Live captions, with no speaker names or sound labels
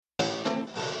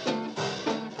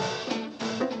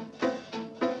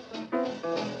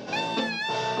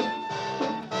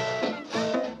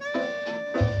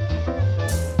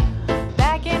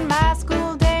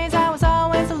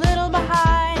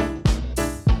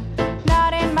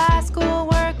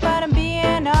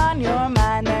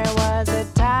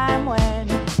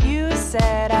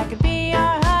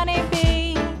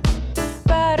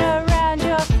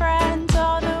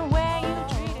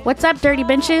What's up, Dirty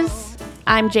Benches?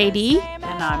 I'm JD.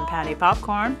 And I'm Patty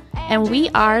Popcorn. And we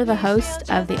are the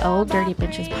host of the Old Dirty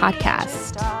Benches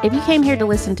podcast. If you came here to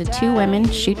listen to two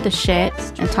women shoot the shit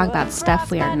and talk about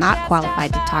stuff we are not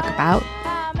qualified to talk about,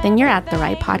 then you're at the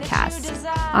right podcast.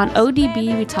 On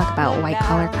ODB, we talk about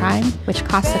white-collar crime, which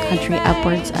costs the country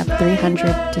upwards of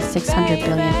 $300 to $600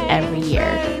 billion every year.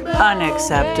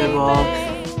 Unacceptable.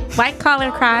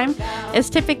 White-collar crime is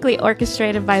typically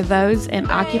orchestrated by those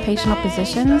in occupational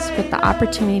positions with the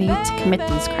opportunity to commit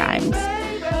these crimes.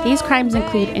 These crimes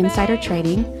include insider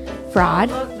trading, fraud,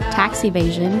 tax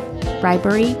evasion,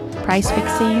 bribery, price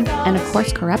fixing, and of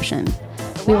course, corruption.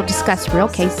 We will discuss real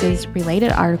cases,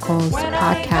 related articles,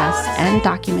 podcasts, and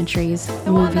documentaries,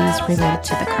 movies related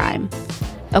to the crime.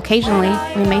 Occasionally,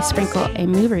 we may sprinkle a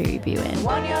movie review in.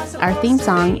 Our theme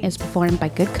song is performed by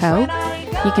Good Co.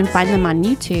 You can find them on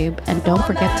YouTube, and don't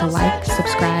forget to like,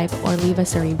 subscribe, or leave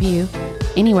us a review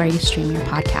anywhere you stream your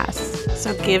podcasts.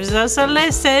 So give us a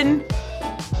listen.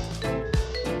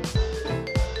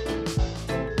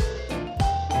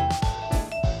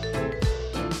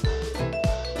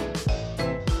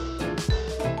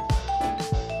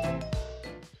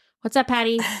 What's up,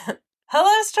 Patty?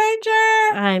 Hello,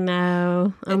 stranger. I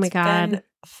know. Oh my God. Been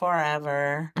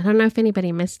forever. I don't know if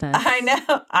anybody missed us. I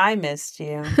know. I missed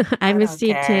you. I missed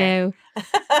you too.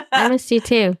 I missed you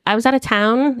too. I was out of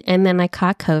town and then I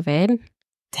caught COVID.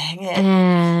 Dang it.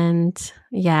 And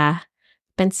yeah,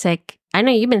 been sick. I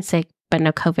know you've been sick, but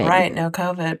no COVID. Right, no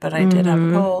COVID, but I did have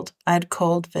a cold. I had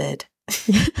cold vid.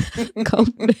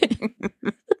 COVID.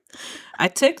 I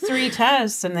took 3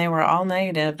 tests and they were all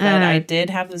negative, but I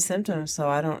did have the symptoms, so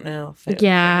I don't know if it figured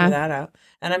that out.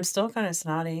 And I'm still kind of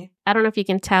snotty. I don't know if you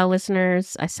can tell,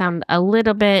 listeners, I sound a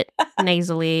little bit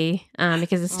nasally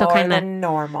because it's still kind of more than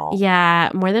normal. Yeah,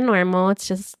 more than normal. It's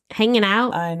just hanging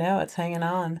out. I know, it's hanging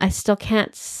on. I still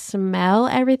can't smell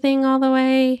everything all the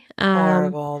way.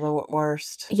 Horrible, the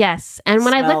worst. Yes, and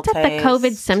when I looked at the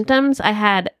COVID symptoms, I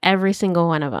had every single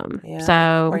one of them. Yeah.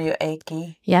 So were you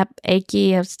achy? Yep,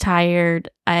 achy. I was tired.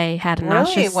 I had a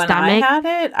nauseous when stomach. I had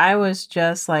it, I was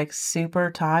just like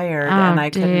super tired and I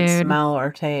couldn't smell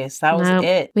or taste. That was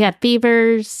it. We had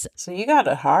fevers. So you got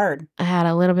it hard. I had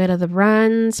a little bit of the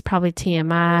runs, probably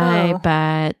TMI,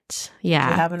 but yeah.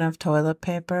 Did you have enough toilet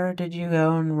paper? Did you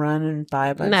go and run and buy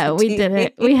a bunch No, of we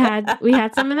didn't. We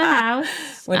had some in the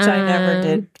house. Which I never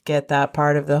did get that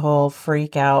part of the whole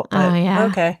freak out. But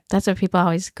okay. That's what people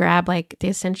always grab, like the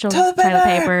essential toilet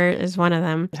paper is one of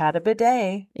them. Had a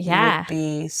bidet. Yeah. You would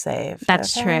be safe.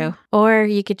 That's true. Or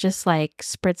you could just like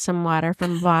spritz some water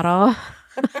from a bottle.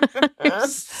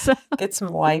 Get some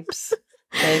wipes.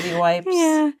 Baby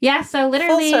wipes. Yeah, so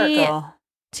literally full circle.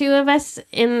 2 of us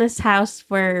in this house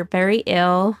were very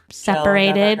ill,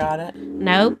 separated. Jello never got it?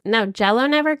 Nope. No, Jello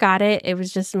never got it. It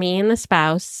was just me and the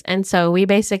spouse. And so we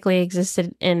basically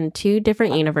existed in 2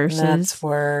 different universes. That's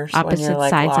worse. Opposite like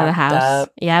sides of the house.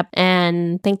 Up. Yep.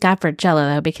 And thank God for Jello,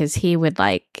 though, because he would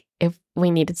like, if we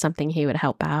needed something, he would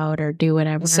help out or do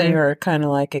whatever. So you were kind of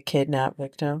like a kidnap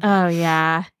victim. Oh,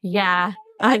 yeah. Yeah.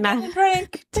 I'm not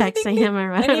texting him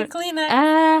around. I need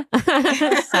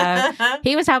Kleenex. So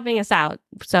he was helping us out.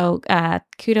 So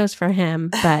kudos for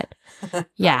him. But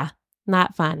yeah,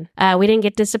 not fun. We didn't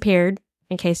get disappeared,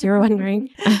 in case you were wondering.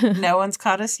 No one's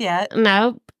caught us yet.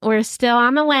 Nope. We're still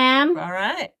on the lam. All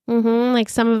right. Like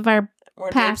some of our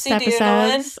past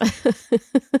episodes.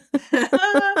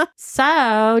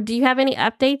 So, do you have any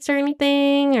updates or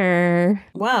anything? Or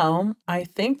well, I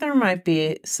think there might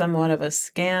be somewhat of a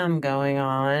scam going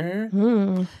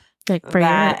on. Like for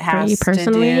you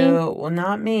personally? Well,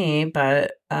 not me,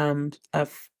 but a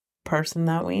person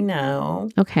that we know.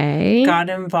 Okay. Got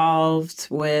involved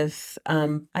with,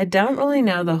 I don't really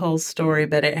know the whole story,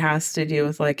 but it has to do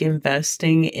with like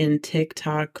investing in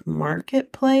TikTok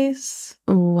marketplace.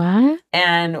 What?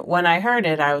 And when I heard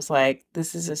it, I was like,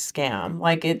 this is a scam.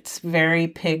 Like it's very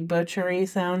pig butchery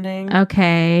sounding.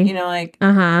 Okay. You know, like,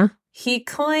 he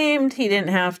claimed he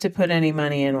didn't have to put any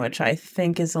money in, which I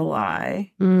think is a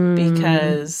lie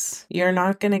because you're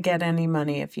not going to get any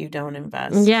money if you don't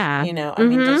invest. Yeah. You know, I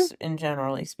mean, just in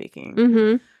generally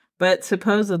speaking. But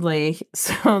supposedly,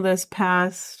 so this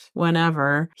past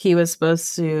whenever, he was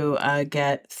supposed to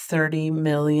get $30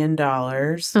 million.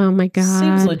 Oh my God.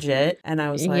 Seems legit. And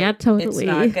I was like, yeah, totally.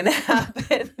 It's not going to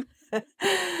happen.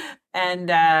 And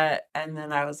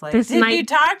then I was like, Did you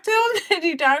talk to him? Did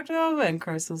you talk to him? And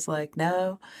Chris was like,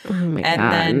 no. Oh my God.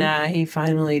 And then he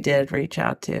finally did reach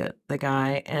out to the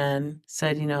guy and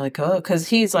said, you know, like, oh, because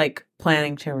he's like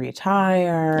planning to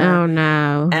retire. Oh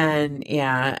no. And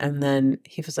yeah. And then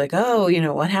he was like, oh, you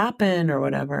know, what happened or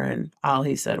whatever. And all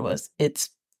he said was, it's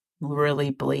really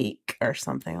bleak or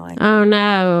something like that. Oh,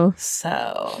 no.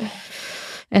 So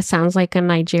it sounds like a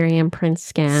Nigerian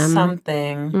prince scam.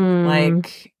 Something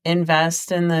like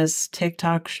invest in this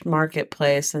TikTok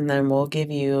marketplace and then we'll give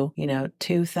you,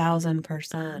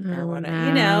 2,000% or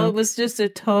whatever. No. It was just a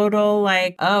total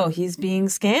like, oh, he's being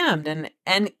scammed.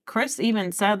 And Chris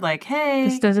even said like, hey,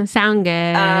 this doesn't sound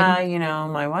good.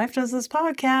 My wife does this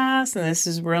podcast and this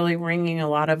is really ringing a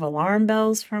lot of alarm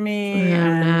bells for me.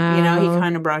 And, he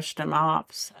kind of brushed him off.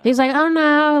 So. He's like, oh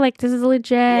no, like this is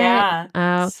legit. Yeah.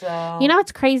 Oh. So.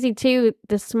 It's crazy too.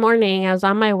 This morning I was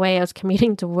on my way, I was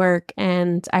commuting to work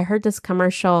and I heard this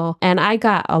commercial and I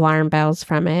got alarm bells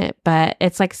from it, but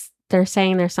it's like they're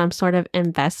saying there's some sort of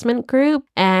investment group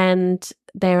and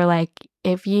they were like,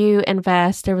 if you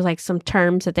invest, there was like some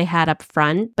terms that they had up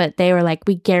front, but they were like,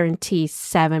 we guarantee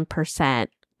 7%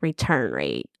 return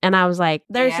rate. And I was like,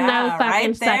 there's no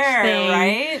fucking such thing.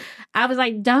 Right? I was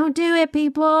like, don't do it,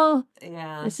 people.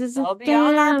 Yeah. This is I'll be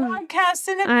on our podcast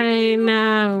in a I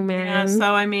know, man. Yeah,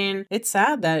 so, it's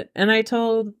sad that, and I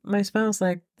told my spouse,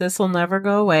 like, this will never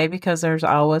go away because there's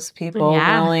always people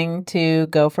willing to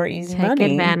go for easy money.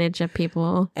 Take advantage of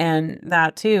people. And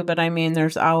that too. But,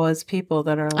 there's always people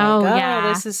that are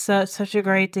like, this is such a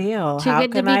great deal. Too How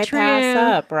good can to be I true. Pass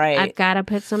up? Right. I've got to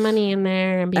put some money in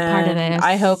there and be part of this.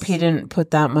 I hope he didn't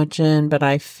put that much in, but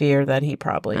I fear that he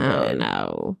probably did. Oh,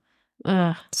 no.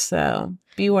 Ugh. So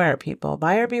beware, people.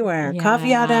 Buyer beware. Yeah.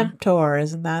 Caveat emptor,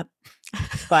 isn't that?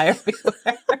 Buyer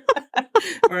beware.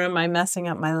 Or am I messing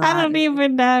up my Latin? I don't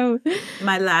even know.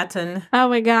 My Latin. Oh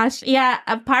my gosh. Yeah.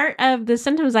 A part of the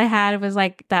symptoms I had was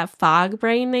like that fog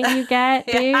brain that you get,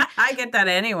 dude. Yeah, I get that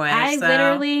anyway. I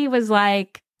literally was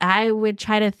like, I would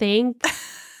try to think.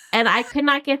 And I could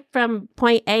not get from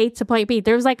point A to point B.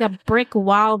 There was like a brick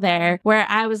wall there where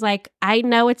I was like, I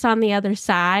know it's on the other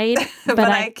side, but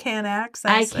I can't access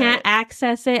it. I can't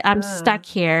access it. I'm stuck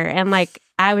here. And like,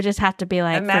 I would just have to be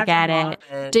like, forget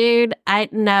it. Dude, I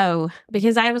know.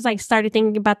 Because I was like, started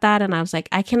thinking about that. And I was like,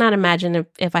 I cannot imagine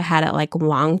if I had it like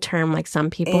long term, like some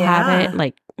people have it.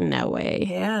 Like, no way.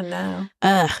 Yeah, no.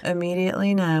 Ugh.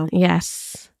 Immediately no.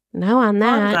 Yes. No on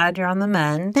that. Well, I'm glad you're on the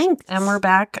mend. Thanks. And we're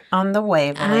back on the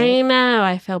wavelength. I know.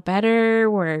 I feel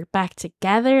better. We're back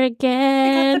together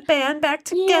again. We got the band back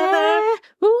together. Yeah.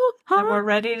 Ooh-ha. And we're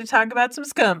ready to talk about some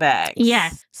scumbags.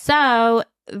 Yes. So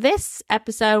this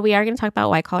episode, we are going to talk about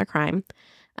white collar crime.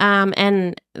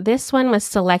 And this one was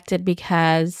selected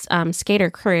because Skater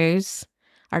Cruz,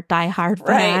 our diehard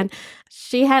fan,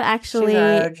 she had actually...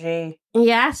 She's our OG.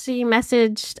 Yeah, she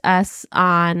messaged us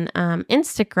on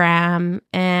Instagram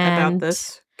and... About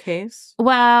this case?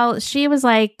 Well, she was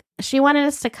like, she wanted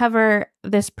us to cover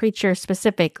this preacher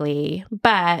specifically,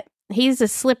 but he's a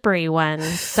slippery one.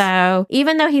 So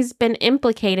even though he's been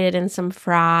implicated in some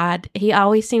fraud, he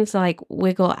always seems to like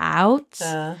wiggle out.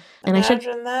 And I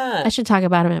should talk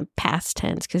about him in past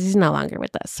tense because he's no longer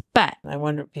with us. But I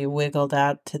wonder if he wiggled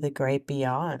out to the great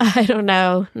beyond. I don't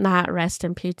know. Not rest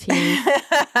in poutine.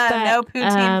 But, no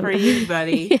poutine for you,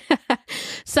 buddy. Yeah.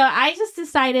 So I just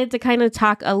decided to kind of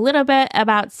talk a little bit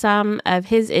about some of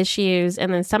his issues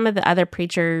and then some of the other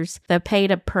preachers, the pay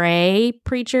to pray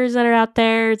preachers that are out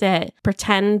there that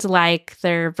pretend like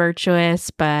they're virtuous,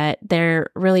 but they're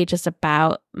really just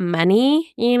about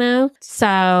money,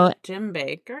 So Jim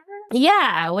Baker?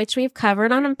 Yeah, which we've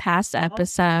covered on a past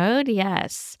episode.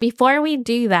 Yes. Before we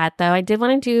do that, though, I did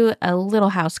want to do a little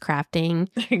house crafting.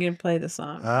 You're going to play the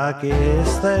song. I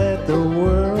guess that the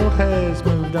world has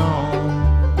moved on,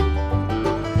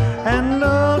 and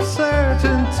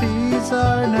uncertainties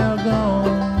are now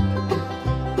gone.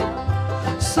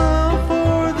 Some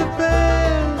for the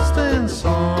best and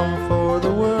some for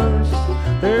the worst.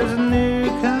 There's a new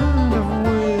kind of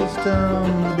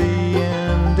wisdom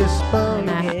being disposed.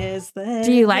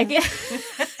 Do you like it?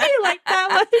 You like that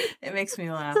one? It makes me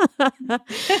laugh.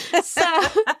 So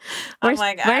we're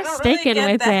sticking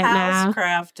really with it now. House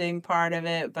crafting part of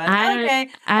it, but I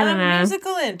don't know.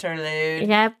 Musical interlude.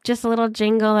 Yep, just a little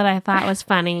jingle that I thought was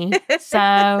funny.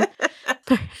 So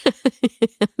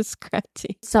it's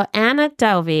crafty. So Anna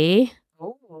Delvey,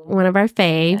 one of our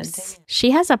faves,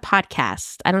 she has a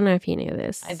podcast. I don't know if you knew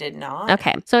this. I did not.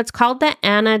 Okay, so it's called the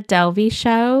Anna Delvey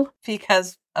Show.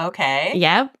 Because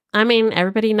Yep. I mean,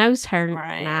 everybody knows her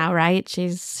now, right?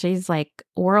 She's like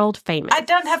world famous. I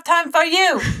don't have time for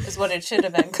you, is what it should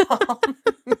have been called.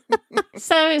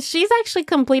 So she's actually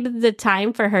completed the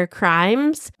time for her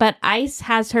crimes, but ICE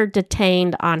has her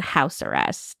detained on house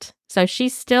arrest. So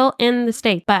she's still in the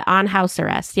state, but on house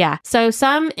arrest. Yeah. So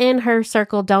some in her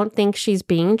circle don't think she's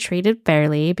being treated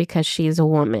fairly because she's a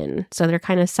woman. So they're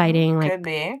kind of citing like... Could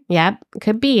be. Yep.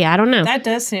 Could be. I don't know. That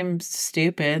does seem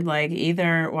stupid. Like,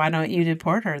 either why don't you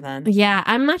deport her then? Yeah.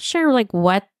 I'm not sure like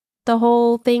what the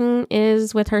whole thing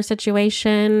is with her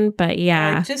situation, but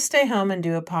yeah. Like, just stay home and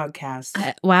do a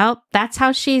podcast. Well, that's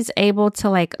how she's able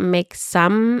to like make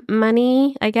some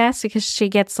money, I guess, because she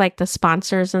gets like the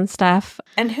sponsors and stuff.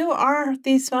 And who are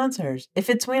these sponsors? If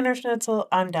it's Wiener Schnitzel,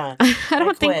 I'm done. I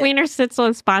don't think Wiener Schnitzel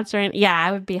is sponsoring. Yeah,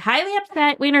 I would be highly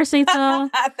upset. Wiener Schnitzel.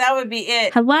 That would be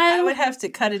it. Hello? I would have to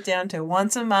cut it down to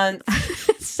once a month.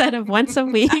 Instead of once a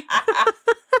week.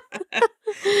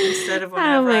 Instead of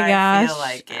whenever I feel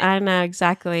like it. I know,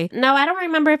 exactly. No, I don't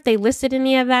remember if they listed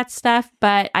any of that stuff,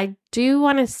 but I do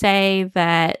want to say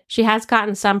that she has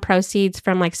gotten some proceeds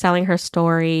from like selling her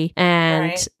story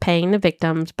and paying the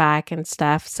victims back and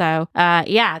stuff. So,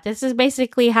 yeah, this is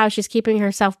basically how she's keeping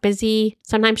herself busy.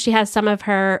 Sometimes she has some of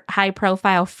her high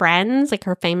profile friends, like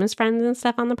her famous friends and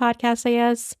stuff on the podcast, I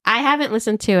guess. I haven't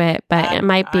listened to it, but it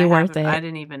might be worth it. I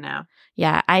didn't even know.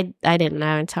 Yeah, I didn't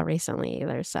know until recently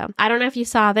either. So I don't know if you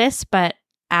saw this, but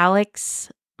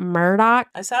Alex Murdaugh.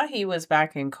 I saw he was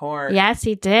back in court. Yes,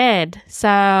 he did.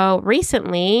 So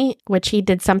recently, which he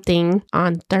did something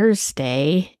on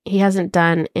Thursday, he hasn't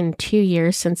done in 2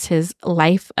 years since his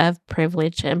life of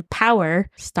privilege and power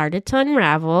started to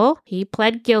unravel. He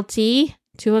pled guilty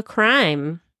to a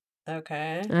crime.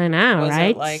 Okay. I know,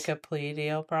 right? Was it like a plea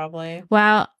deal, probably?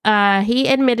 Well, he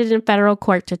admitted in federal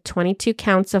court to 22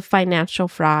 counts of financial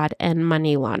fraud and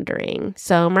money laundering.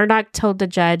 So Murdaugh told the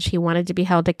judge he wanted to be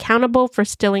held accountable for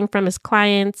stealing from his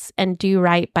clients and do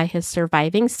right by his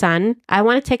surviving son. I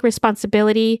want to take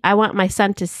responsibility. I want my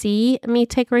son to see me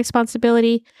take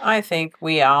responsibility. I think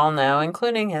we all know,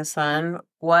 including his son,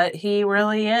 what he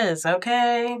really is,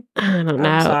 okay? I don't know.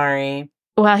 I'm sorry.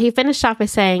 Well, he finished off by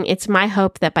saying, it's my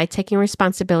hope that by taking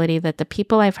responsibility that the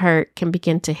people I've hurt can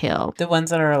begin to heal. The ones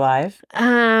that are alive?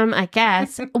 I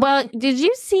guess. Well, did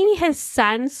you see his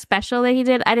son's special that he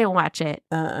did? I didn't watch it.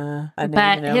 I didn't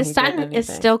But even know his he son did is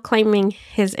anything. still claiming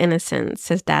his innocence,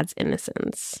 his dad's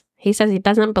innocence. He says he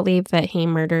doesn't believe that he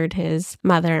murdered his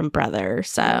mother and brother.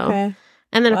 So, Okay.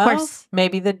 And then, Well, of course,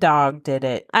 maybe the dog did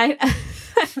it. The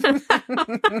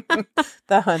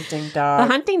hunting dog. The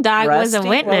hunting dog was a Rusty?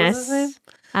 witness. What was his name?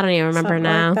 I don't even remember Something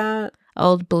now. like that.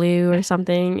 Old Blue or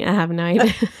something. I have no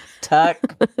idea. Tuck.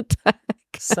 Tuck.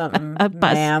 Something A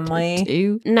bus manly.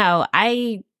 too. No,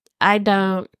 I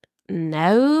don't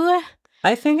know.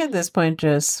 I think at this point,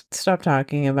 just stop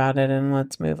talking about it and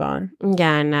let's move on.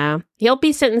 Yeah, no. He'll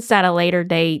be sentenced at a later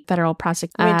date, federal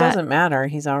prosecution. I mean, it doesn't matter.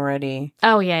 He's already...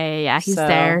 Oh, yeah. He's So,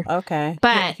 there. Okay.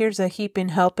 But- here's a heaping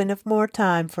helping of more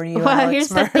time for you, Well, Alex here's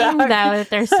the thing, though,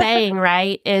 that they're saying,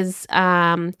 right, is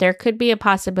there could be a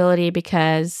possibility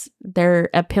because they're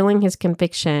appealing his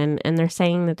conviction and they're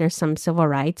saying that there's some civil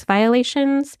rights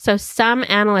violations. So some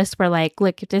analysts were like,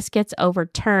 look, if this gets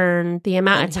overturned, the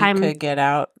amount of time... He could get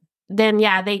out. Then,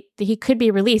 yeah, he could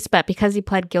be released. But because he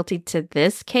pled guilty to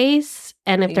this case,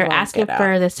 and if He they're won't asking get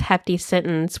for out. this hefty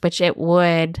sentence, which it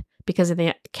would... because of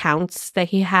the counts that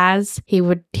he has, he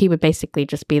would basically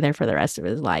just be there for the rest of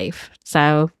his life.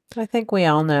 So I think we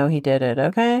all know he did it,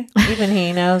 okay? Even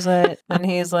he knows it. And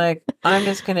he's like, I'm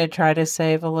just going to try to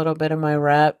save a little bit of my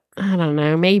rep. I don't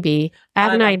know, maybe. I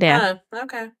have no idea.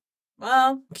 Okay.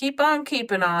 Well, keep on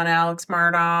keeping on, Alex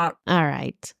Murdaugh. All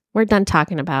right. We're done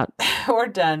talking about We're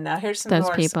done now. Here's some those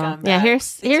more people. scumbags. Yeah,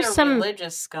 here's These are some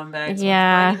religious scumbags.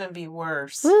 Yeah. Which might even be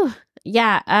worse. Whew.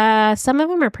 Yeah, some of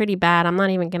them are pretty bad. I'm not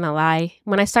even gonna lie.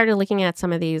 When I started looking at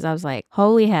some of these, I was like,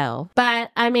 holy hell.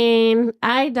 But I mean,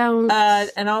 I don't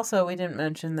And also, we didn't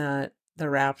mention that the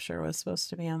rapture was supposed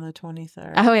to be on the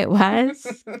 23rd. Oh, it was?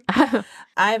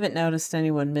 I haven't noticed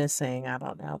anyone missing. I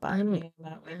don't know about you,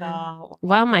 but we know.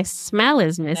 Well, my smell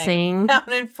is missing.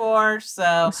 Counted for,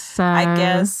 so I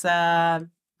guess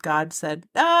God said,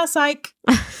 psych.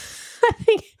 I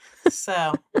think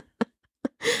So.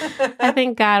 I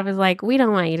think God was like, we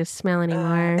don't want you to smell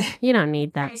anymore. You don't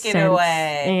need that Take scent. it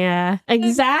away. Yeah,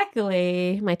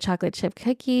 exactly. My chocolate chip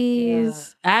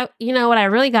cookies. You know what I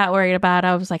really got worried about?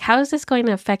 I was like, how is this going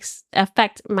to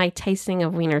affect my tasting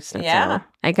of Wiener Schnitzel? Yeah.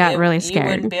 I got really scared.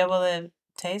 You wouldn't be able to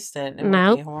taste it. It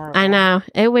Nope. would be horrible. I know.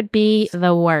 It would be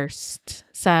the worst.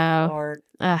 So, Lord.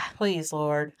 Please,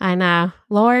 Lord. I know.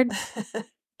 Lord,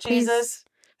 Jesus.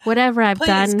 whatever I've Please,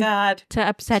 done God. to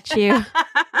upset you,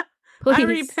 please. I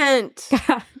repent.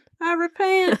 God, I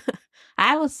repent.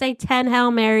 I will say 10 Hail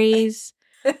Marys,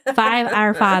 5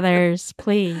 Our Fathers.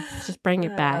 Please, just bring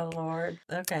it back. Oh, Lord.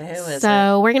 Okay, who is it?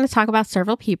 So we're going to talk about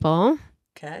several people.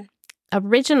 Okay.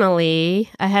 originally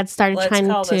I had started trying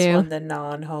Let's call to... this one the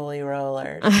non-holy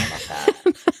rollers. How about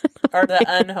that? Or the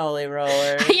unholy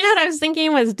rollers. You know what I was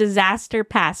thinking was disaster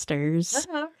pastors.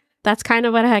 Uh-huh. That's kind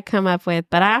of what I had come up with.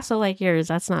 But I also like yours.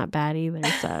 That's not bad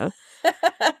either.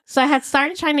 So I had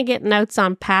started trying to get notes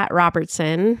on Pat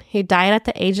Robertson, who died at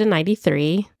the age of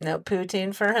 93. No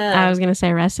poutine for him. I was going to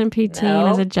say rest in poutine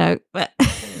as a joke, but...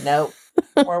 Nope.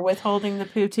 We're withholding the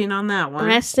poutine on that one.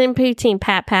 Rest in poutine,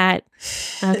 Pat.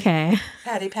 Okay.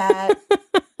 Patty Pat.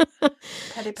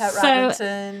 Patty Pat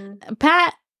Robinson.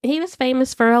 Pat, he was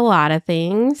famous for a lot of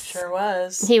things. Sure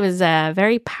was. He was a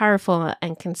very powerful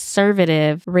and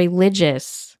conservative,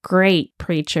 religious, great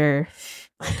preacher.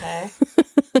 Okay.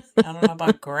 I don't know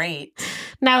about great.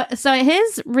 Now, so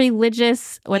his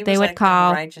religious, what they would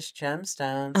call... righteous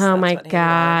gemstones. Oh my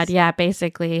God. Yeah,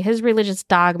 basically. His religious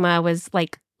dogma was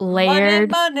like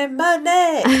layered.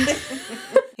 Money.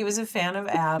 He was a fan of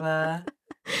ABBA.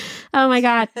 Oh my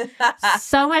God.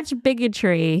 So much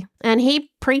bigotry. And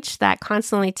he preached that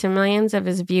constantly to millions of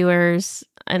his viewers.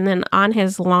 And then on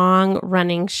his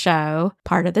long-running show,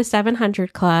 part of the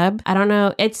 700 Club, I don't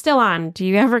know, it's still on. Do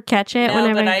you ever catch it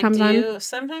whenever it comes on?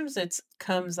 Sometimes it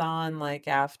comes on like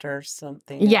after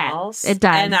something else. It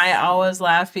does. And I always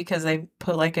laugh because they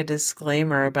put like a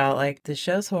disclaimer about like the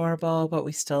show's horrible, but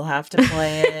we still have to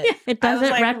play it. It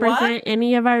doesn't represent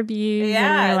any of our views.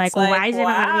 Yeah, and like, why is it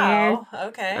on here?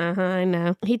 Okay. I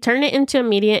know. He turned it into a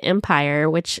media empire,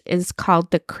 which is called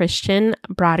the Christian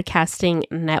Broadcasting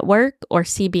Network, or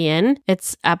CBN.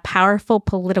 It's a powerful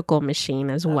political machine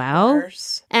as well.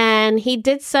 And he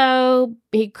did so,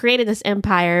 he created this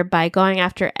empire by going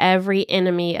after every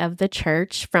enemy of the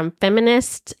church, from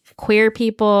feminists, queer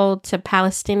people, to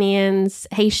Palestinians,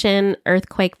 Haitian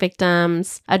earthquake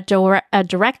victims. A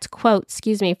direct quote,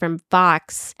 from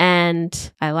Vox,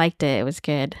 and I liked it. It was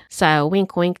good. So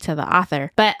wink, wink to the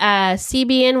author. But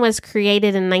CBN was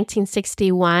created in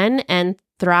 1961 and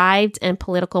thrived in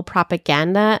political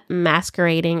propaganda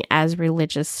masquerading as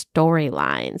religious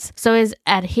storylines. So his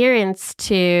adherence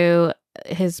to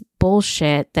his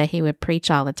bullshit that he would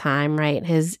preach all the time, right?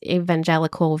 His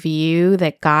evangelical view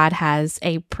that God has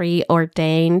a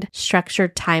preordained,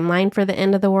 structured timeline for the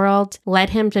end of the world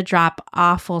led him to drop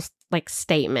awful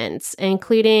statements,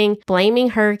 including blaming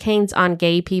hurricanes on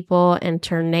gay people and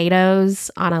tornadoes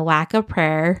on a lack of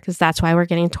prayer, because that's why we're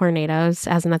getting tornadoes.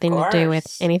 It has nothing to do with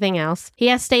anything else. He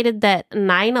has stated that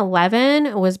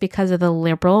 9/11 was because of the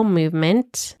liberal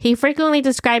movement. He frequently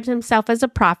described himself as a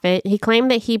prophet. He claimed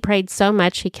that he prayed so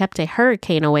much he kept a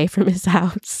hurricane away from his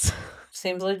house.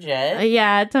 Seems legit.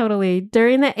 Yeah, totally.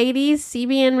 During the 80s,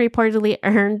 CBN reportedly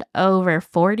earned over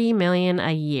 $40 million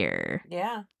a year.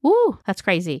 Yeah. Woo, that's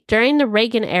crazy. During the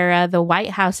Reagan era, the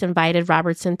White House invited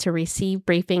Robertson to receive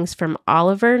briefings from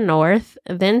Oliver North,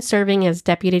 then serving as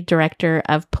Deputy Director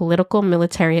of Political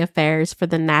Military Affairs for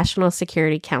the National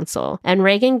Security Council. And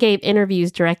Reagan gave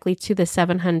interviews directly to the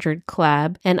 700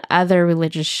 Club and other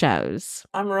religious shows.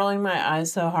 I'm rolling my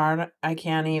eyes so hard, I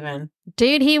can't even.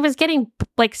 Dude, he was getting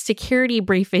security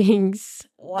briefings.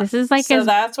 What? This is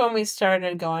that's when we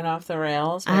started going off the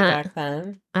rails back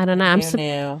then. I don't know. I'm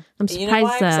surprised. You know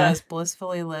why? 'Cause I was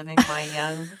blissfully living my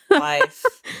young life.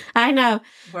 I know.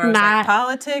 Where I was like,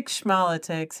 politics,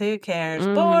 schmolitics, who cares?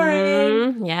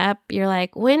 Boring. Yep. You're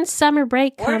like, when's summer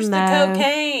break come, Where's the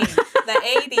cocaine? The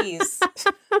 80s.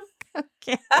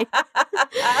 Okay.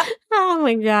 Oh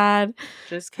my God.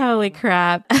 Just kidding. Holy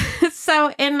crap.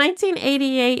 So in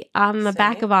 1988, on the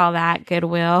back of all that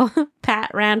goodwill,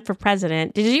 Pat ran for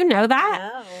president. Did you know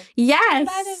that? No. Yes.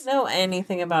 I didn't know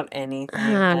anything about anything.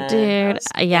 Oh, dude.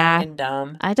 Yeah.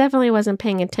 Dumb. I definitely wasn't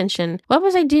paying attention. What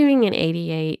was I doing in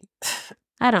 88?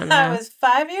 I don't know. I was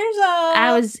 5 years old.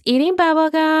 I was eating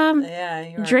bubblegum. Yeah.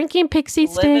 You were drinking pixie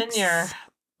sticks. Living your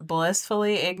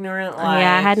blissfully ignorant life.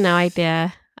 Yeah, I had no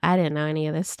idea. I didn't know any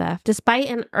of this stuff. Despite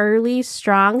an early,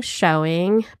 strong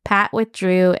showing, Pat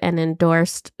withdrew and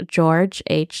endorsed George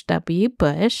H.W.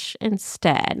 Bush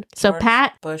instead. So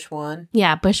Pat... Bush 1.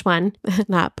 Yeah, Bush 1.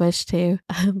 Not Bush 2.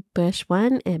 Bush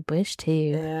 1 and Bush 2.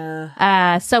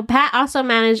 Yeah. So Pat also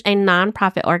managed a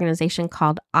nonprofit organization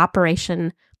called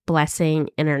Operation Blessing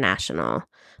International.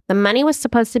 The money was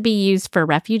supposed to be used for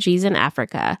refugees in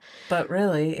Africa. But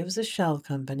really, it was a shell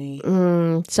company.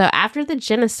 So after the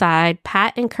genocide,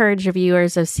 Pat encouraged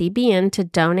reviewers of CBN to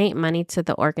donate money to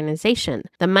the organization.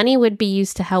 The money would be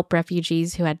used to help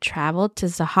refugees who had traveled to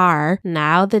Zaire,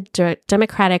 now the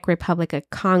Democratic Republic of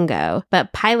Congo.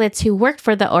 But pilots who worked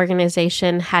for the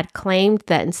organization had claimed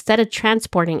that instead of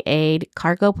transporting aid,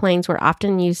 cargo planes were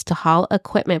often used to haul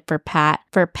equipment for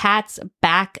Pat's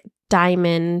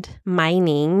diamond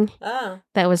mining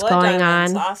that was going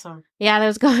on. Awesome. Yeah, that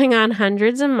was going on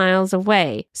hundreds of miles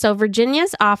away. So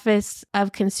Virginia's Office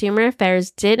of Consumer Affairs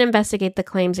did investigate the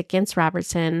claims against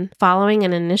Robertson following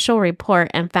an initial report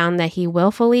and found that he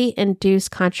willfully induced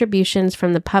contributions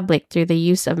from the public through the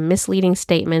use of misleading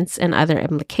statements and other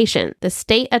implications. The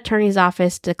state attorney's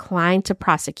office declined to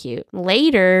prosecute.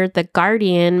 Later, The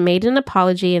Guardian made an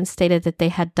apology and stated that they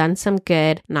had done some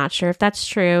good. Not sure if that's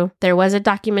true. There was a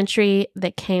documentary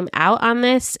that came out on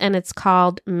this, and it's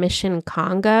called Mission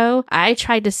Congo. I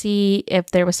tried to see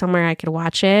if there was somewhere I could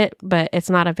watch it, but it's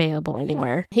not available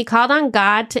anywhere. He called on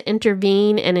God to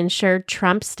intervene and ensured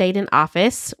Trump stayed in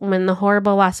office. When the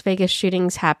horrible Las Vegas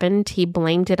shootings happened, he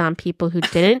blamed it on people who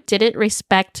didn't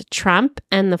respect Trump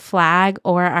and the flag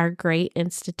or our great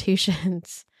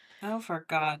institutions. Oh, for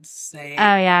God's sake.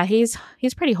 Oh, yeah. He's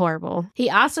pretty horrible.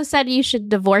 He also said you should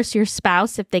divorce your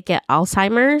spouse if they get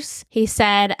Alzheimer's. He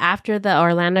said after the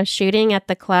Orlando shooting at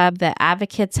the club that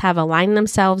advocates have aligned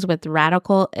themselves with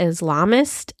radical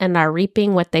Islamists and are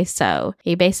reaping what they sow.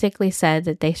 He basically said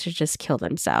that they should just kill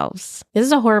themselves. This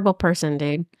is a horrible person,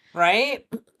 dude. Right?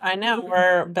 I know.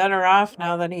 We're better off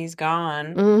now that he's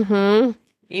gone. Mm-hmm.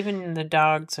 Even the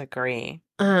dogs agree.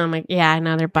 Yeah, I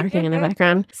know they're barking in the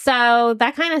background. So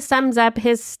that kind of sums up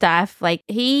his stuff. Like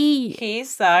he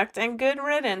sucked and good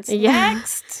riddance. Yeah.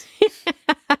 Next.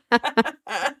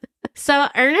 So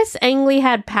Ernest Angley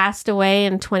had passed away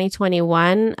in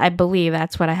 2021. I believe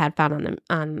that's what I had found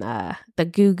on the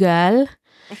Google.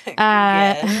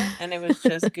 And it was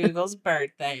just Google's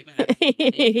birthday.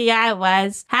 Yeah, it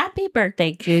was. Happy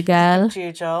birthday, Google.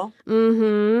 Google.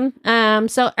 Mm-hmm.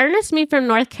 So Ernest moved from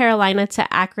North Carolina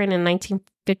to Akron in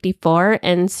 1954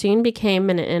 and soon became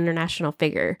an international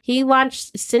figure. He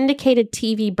launched syndicated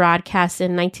TV broadcasts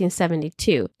in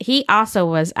 1972. He also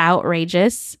was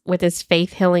outrageous with his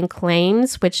faith-healing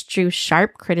claims, which drew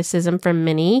sharp criticism from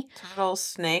many. Total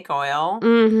snake oil.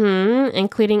 Mm-hmm.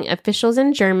 Including officials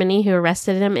in Germany who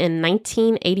arrested him in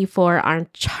 1984 on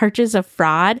charges of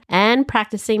fraud and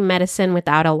practicing medicine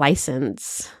without a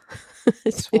license.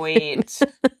 Sweet.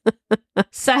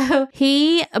 So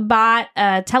he bought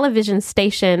a television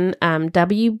station,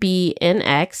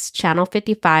 WBNX, Channel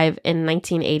 55, in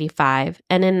 1985.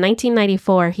 And in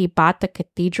 1994, he bought the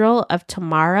Cathedral of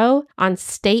Tomorrow on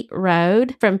State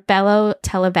Road from fellow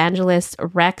televangelist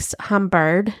Rex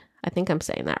Humbard. I think I'm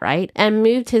saying that right, and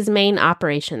moved his main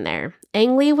operation there.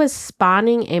 Angley was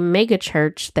spawning a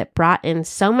megachurch that brought in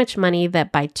so much money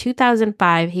that by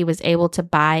 2005, he was able to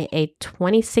buy a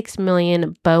 $26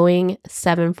 million Boeing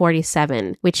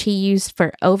 747, which he used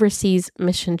for overseas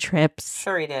mission trips.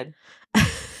 Sure he did.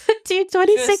 Dude,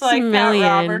 $26 million.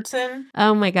 Pat Robertson.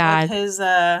 Oh my God. With his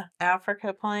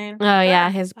Africa plane. Oh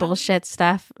yeah, his bullshit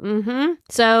stuff. Mm-hmm.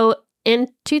 So in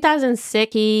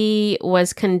 2006, he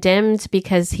was condemned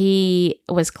because he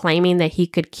was claiming that he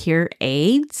could cure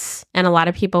AIDS. And a lot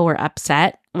of people were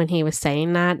upset when he was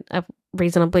saying that,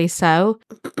 reasonably so.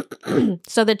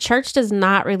 So the church does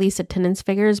not release attendance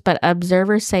figures, but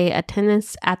observers say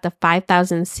attendance at the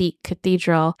 5,000-seat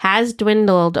cathedral has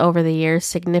dwindled over the years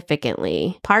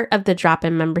significantly. Part of the drop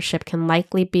in membership can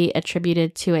likely be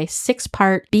attributed to a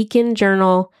 6-part Beacon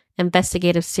Journal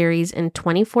investigative series in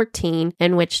 2014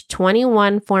 in which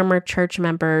 21 former church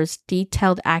members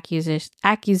detailed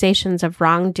accusations of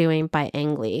wrongdoing by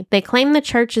Angley. They claim the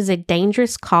church is a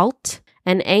dangerous cult,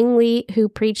 and Angley, who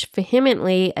preached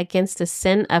vehemently against the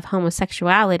sin of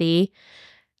homosexuality,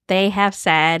 they have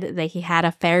said that he had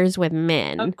affairs with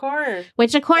men. Of course.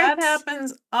 Which, of course... That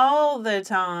happens all the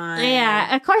time.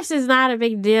 Yeah, of course it's not a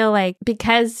big deal. Like,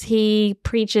 because he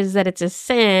preaches that it's a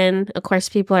sin, of course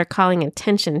people are calling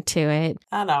attention to it.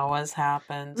 That always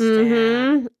happens,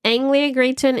 Mm-hmm. Angley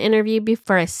agreed to an interview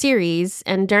before a series,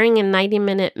 and during a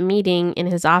 90-minute meeting in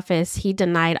his office, he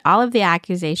denied all of the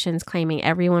accusations, claiming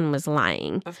everyone was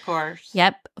lying. Of course.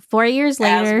 Yep. 4 years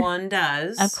later... As one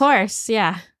does. Of course,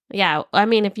 yeah. Yeah, I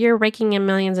mean, if you're raking in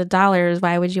millions of dollars,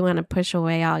 why would you want to push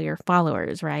away all your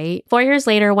followers, right? 4 years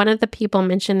later, one of the people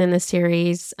mentioned in the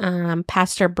series,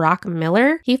 Pastor Brock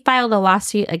Miller, he filed a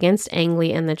lawsuit against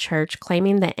Angley and the church,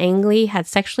 claiming that Angley had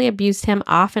sexually abused him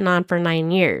off and on for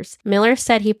 9 years. Miller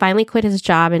said he finally quit his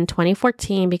job in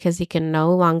 2014 because he could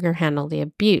no longer handle the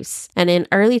abuse. And in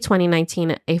early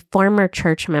 2019, a former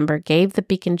church member gave the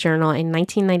Beacon Journal a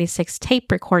 1996 tape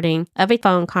recording of a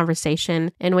phone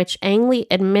conversation in which Angley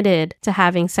admitted to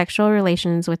having sexual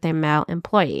relations with a male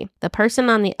employee. The person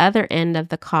on the other end of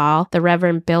the call, the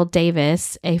Reverend Bill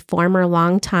Davis, a former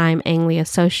longtime Angley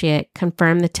associate,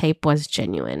 confirmed the tape was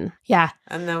genuine. Yeah.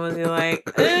 And then was he like,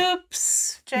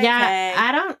 oops, JK.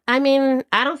 Yeah,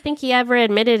 I don't think he ever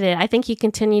admitted it. I think he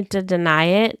continued to deny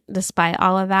it despite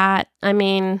all of that. I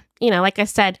mean, like I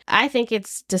said, I think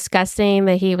it's disgusting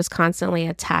that he was constantly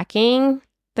attacking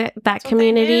that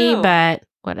community, but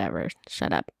whatever.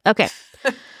 Shut up. Okay.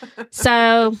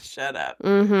 So. Shut up.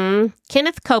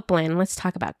 Kenneth Copeland. Let's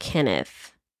talk about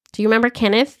Kenneth. Do you remember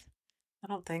Kenneth? I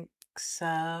don't think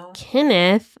so.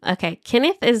 Kenneth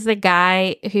is the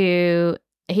guy who,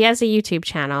 he has a YouTube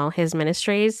channel, his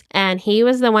ministries, and he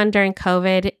was the one during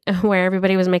COVID where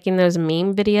everybody was making those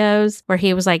meme videos where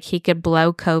he was like, he could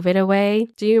blow COVID away.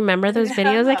 Do you remember those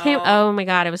videos that came? Oh my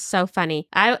God, it was so funny.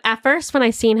 At first when I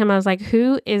seen him, I was like,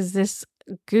 who is this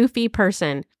goofy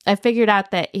person? I figured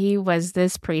out that he was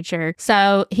this preacher.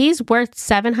 So he's worth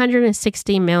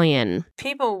 $760 million.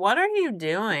 People, what are you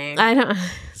doing? I don't.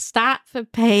 Stop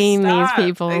paying these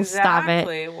people.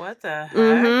 Exactly. Stop it. What the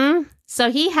heck?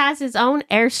 So he has his own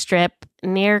airstrip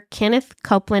near Kenneth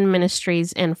Copeland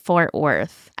Ministries in Fort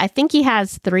Worth. I think he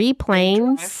has 3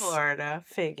 planes. Florida,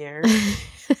 figure.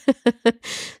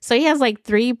 So he has like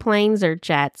 3 planes or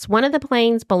jets. One of the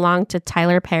planes belonged to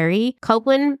Tyler Perry.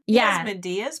 Copeland, Yes,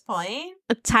 Medea's plane?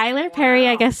 Tyler Perry,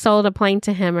 I guess, sold a plane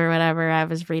to him or whatever. I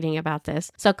was reading about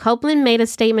this. So Copeland made a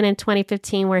statement in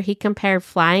 2015 where he compared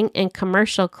flying in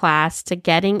commercial class to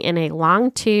getting in a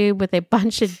long tube with a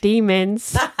bunch of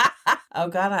demons. Oh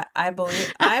God, I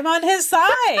believe I'm on his side.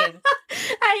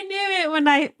 I knew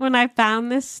it when I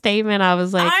found this statement. I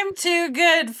was like, I'm too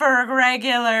good for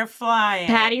regular flying.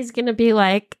 Patty's gonna be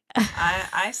like,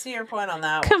 I see your point on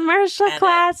that. Commercial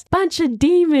class, bunch of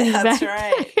demons. That's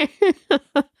right.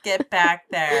 Get back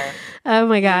there. Oh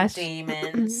my gosh,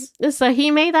 demons. So he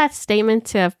made that statement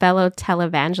to a fellow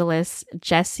televangelist,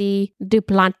 Jesse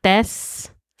Duplantis.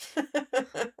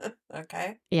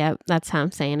 Okay. Yep, that's how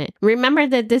I'm saying it. Remember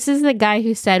that this is the guy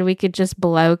who said we could just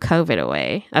blow COVID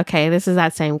away. Okay, this is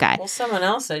that same guy. Well, someone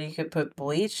else said you could put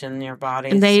bleach in your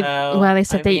body. They that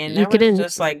said you could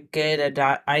just like good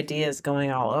ideas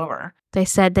going all over. They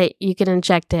said that you could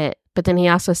inject it, but then he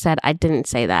also said I didn't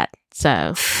say that.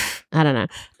 So I don't know.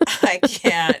 I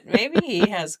can't. Maybe he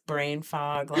has brain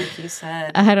fog, like you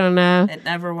said. I don't know. It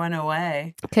never went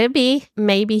away. Could be.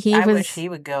 Maybe I wish he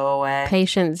would go away.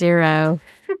 Patient 0,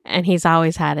 and he's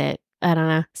always had it. I don't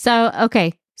know. So,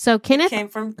 okay. So Kenneth came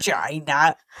from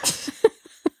China.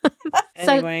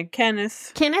 Anyway,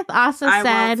 Kenneth also said,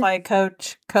 I won't fly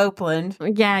Coach Copeland.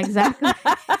 Yeah, exactly.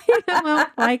 He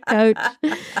won't fly Coach.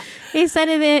 He said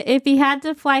if he had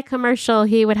to fly commercial,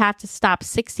 he would have to stop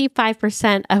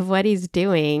 65% of what he's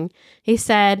doing. He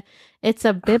said, it's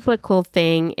a biblical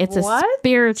thing. It's a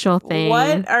spiritual thing.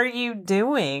 What are you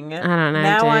doing? I don't know.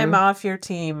 Now I'm off your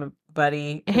team,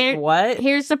 buddy. What?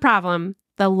 Here's the problem.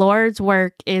 The Lord's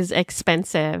work is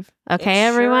expensive. Okay,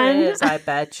 everyone? Sure is, I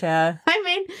betcha. I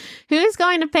mean, who's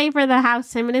going to pay for the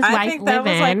house him and his wife live in? I think that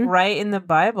was like right in the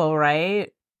Bible,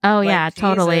 right? Oh, like yeah,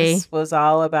 totally. Jesus was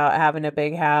all about having a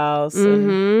big house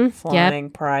and flying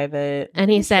private.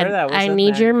 And he said, I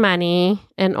need your money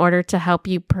in order to help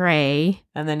you pray.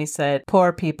 And then he said,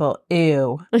 poor people,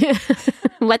 ew.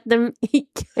 Let them eat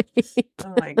cake.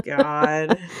 Oh, my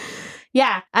God.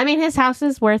 Yeah, I mean, his house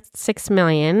is worth $6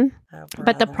 million,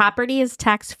 but the property is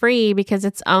tax-free because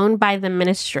it's owned by the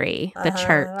ministry, the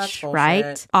church,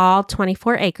 right? All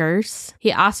 24 acres.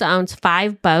 He also owns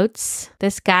 5 boats.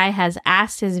 This guy has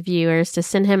asked his viewers to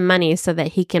send him money so that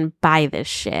he can buy this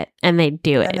shit, and they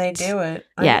do it. And they do it.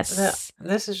 Yes.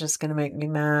 This is just going to make me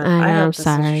mad. I hope this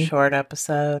is a short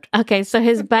episode. Okay, so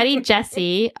his buddy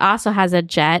Jesse also has a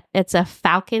jet. It's a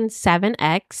Falcon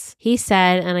 7X. He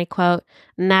said, and I quote,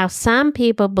 now, some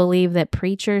people believe that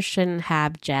preachers shouldn't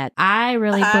have jets. I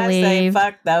really believe... say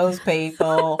fuck those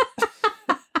people.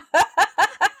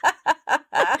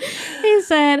 He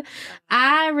said,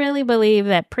 I really believe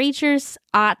that preachers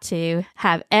ought to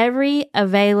have every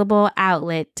available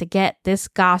outlet to get this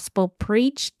gospel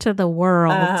preached to the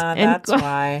world. That's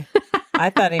why. I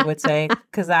thought he would say,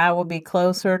 because I will be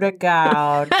closer to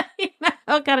God.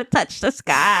 I gotta touch the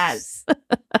skies.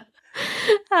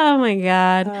 Oh my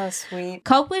God. Oh, sweet.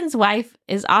 Copeland's wife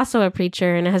is also a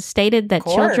preacher and has stated that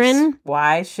children...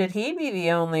 Why should he be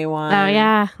the only one? Oh,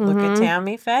 yeah. Look at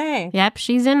Tammy Faye. Yep,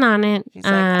 she's in on it. She's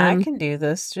like, I can do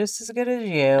this just as good as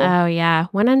you. Oh, yeah.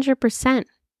 100%.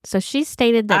 So she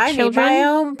stated that children... I need my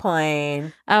own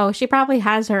plane. Oh, she probably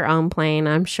has her own plane.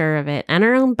 I'm sure of it. And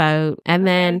her own boat. And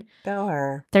then... Go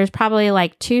her. There's probably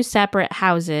like 2 separate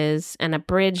houses and a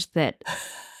bridge that...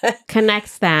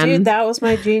 connects them. Dude, that was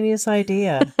my genius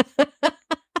idea.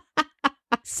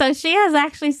 So she has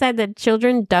actually said that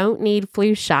children don't need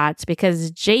flu shots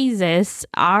because Jesus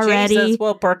already... Jesus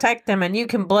will protect them and you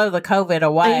can blow the COVID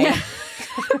away.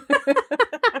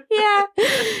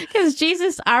 because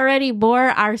Jesus already bore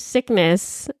our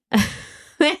sickness.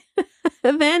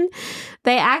 Then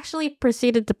they actually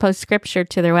proceeded to post scripture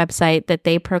to their website that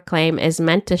they proclaim is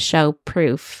meant to show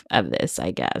proof of this,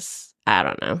 I guess. I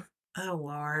don't know. Oh,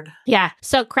 Lord. Yeah.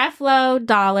 So Creflo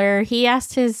Dollar, he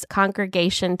asked his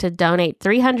congregation to donate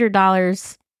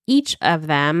 $300 each of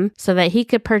them so that he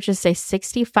could purchase a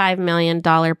 $65 million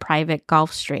private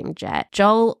Gulfstream jet.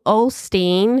 Joel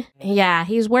Osteen, yeah,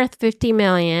 he's worth $50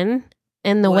 million.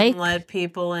 In the Wouldn't wake, let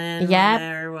people in. Yep.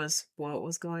 There was what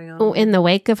was going on. In the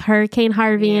wake of Hurricane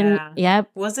Harvey, Yeah. Yep.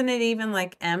 Wasn't it even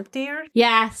like empty or?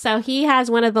 Yeah, so he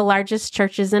has one of the largest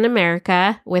churches in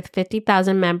America with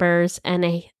 50,000 members and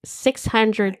a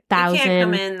 600,000 can't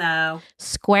come in though.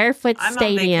 Square foot I'm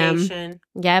stadium. on vacation.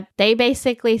 Yep. They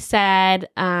basically said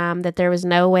that there was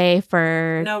no way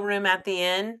for No room at the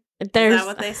inn. Is there's that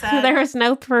what they said? there was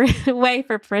no way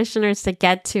for parishioners to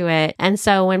get to it. And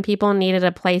so when people needed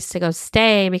a place to go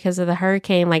stay because of the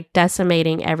hurricane, like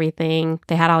decimating everything,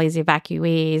 they had all these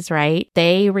evacuees, right?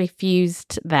 They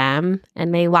refused them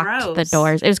and they locked the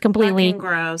doors. It was completely fucking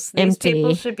gross. empty. These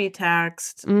people should be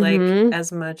taxed like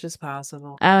as much as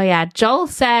possible. Oh, yeah. Joel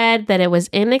said that it was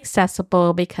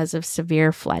inaccessible because of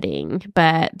severe flooding,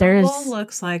 but there's... Joel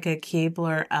looks like a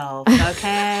Keebler elf,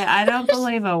 okay? I don't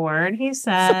believe a word he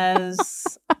says.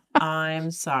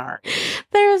 I'm sorry.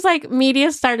 There's like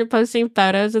media started posting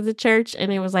photos of the church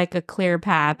and it was like a clear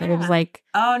path. And it was like,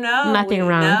 oh no, nothing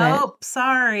wrong with it. Nope,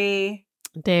 sorry.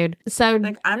 Dude. So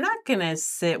like, I'm not gonna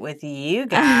sit with you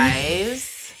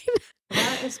guys.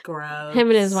 That is gross. Him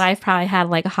and his wife probably had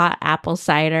like hot apple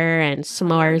cider and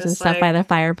s'mores and stuff by the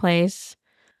fireplace.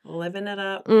 Living it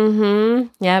up.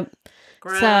 Yep.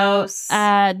 Gross.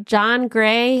 So, John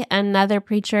Gray, another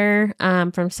preacher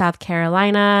from South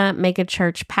Carolina, mega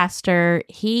church pastor,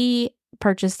 he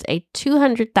purchased a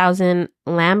 $200,000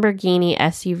 Lamborghini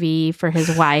SUV for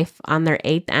his wife on their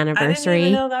 8th anniversary. I didn't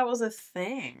even know that was a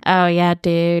thing. Oh, yeah,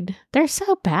 dude. They're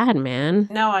so bad, man.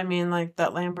 No, I mean, like,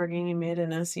 that Lamborghini made an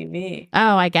SUV.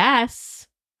 Oh, I guess.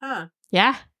 Huh.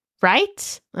 Yeah.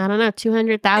 Right? I don't know,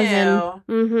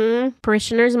 200,000.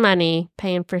 Parishioners' money,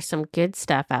 paying for some good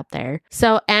stuff out there.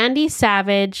 So Andy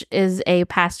Savage is a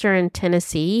pastor in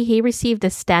Tennessee. He received a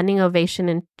standing ovation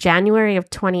in January of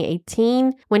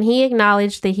 2018 when he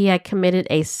acknowledged that he had committed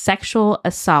a sexual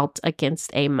assault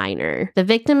against a minor. The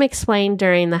victim explained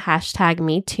during the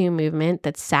 #MeToo movement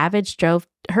that Savage drove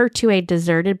her to a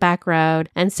deserted back road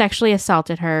and sexually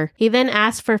assaulted her. He then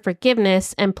asked for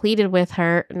forgiveness and pleaded with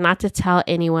her not to tell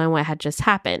anyone what had just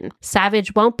happened.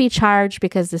 Savage won't be charged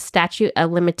because the statute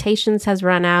of limitations has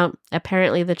run out.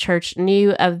 Apparently, the church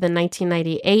knew of the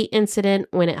 1998 incident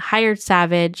when it hired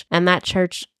Savage, and that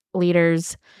church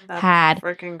leaders had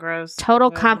freaking gross. Total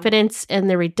confidence in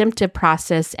the redemptive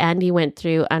process Andy went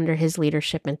through under his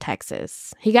leadership in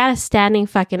Texas. He got a standing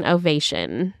fucking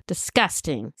ovation.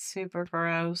 Disgusting. Super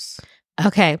gross.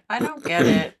 Okay. I don't get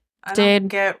it. I don't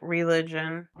get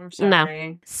religion. I'm sorry.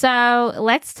 No. So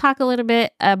let's talk a little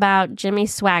bit about Jimmy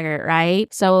Swaggart,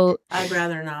 right? So I'd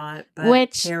rather not,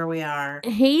 but here we are.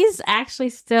 He's actually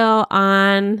still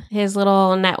on his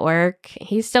little network.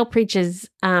 He still preaches.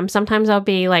 Sometimes I'll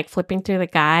be like flipping through the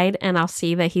guide and I'll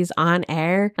see that he's on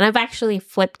air. And I've actually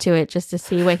flipped to it just to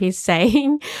see what he's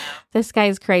saying. This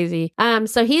guy's crazy.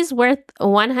 So he's worth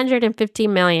 $150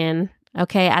 million.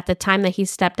 Okay, at the time that he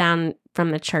stepped down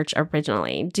from the church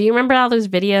originally. Do you remember all those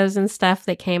videos and stuff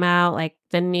that came out, like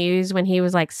the news when he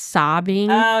was like sobbing?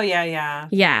 Oh, yeah.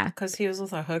 Yeah. Because he was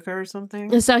with a hooker or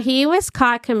something? So he was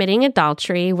caught committing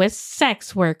adultery with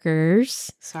sex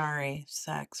workers. Sorry,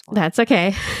 sex workers. That's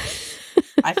okay.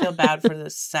 I feel bad for the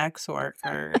sex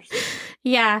workers.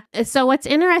 Yeah. So what's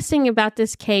interesting about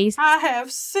this case... I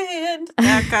have sinned.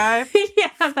 That guy.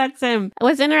 Yeah, that's him.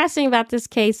 What's interesting about this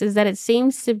case is that it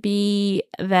seems to be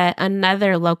that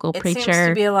another local preacher... It seems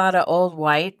to be a lot of old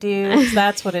white dudes.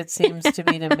 That's what it seems to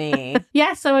be to me.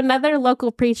 Yeah, so another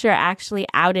local preacher actually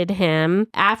outed him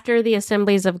after the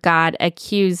Assemblies of God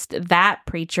accused that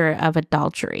preacher of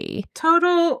adultery.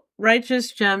 Total...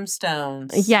 righteous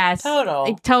gemstones. Yes.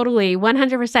 Totally.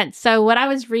 100%. So what I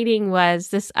was reading was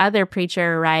this other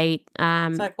preacher, right?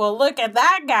 It's like, well, look at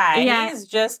that guy. Yeah. He's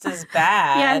just as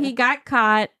bad. Yeah, he got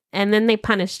caught and then they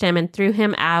punished him and threw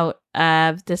him out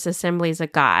of this Assemblies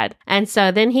of God. And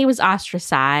so then he was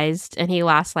ostracized and he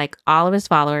lost like all of his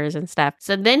followers and stuff.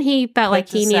 So then he felt like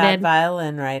he needed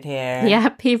violin right here.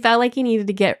 Yep, he felt like he needed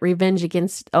to get revenge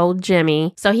against old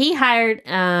Jimmy. So he hired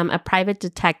a private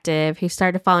detective who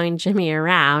started following Jimmy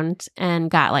around and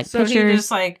got like pictures. So he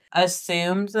just like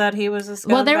assumed that he was a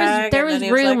scumbag. Well, there was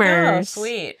rumors. Like, oh,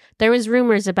 sweet. There was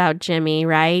rumors about Jimmy,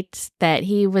 right? That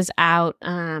he was out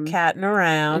catting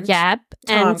around. Yep.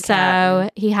 And so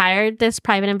he hired this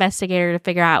private investigator to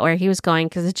figure out where he was going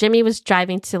because Jimmy was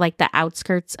driving to like the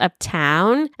outskirts of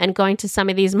town and going to some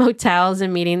of these motels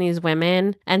and meeting these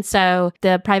women. And so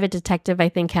the private detective, I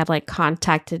think, had like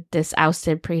contacted this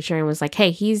ousted preacher and was like,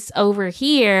 hey, he's over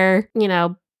here, you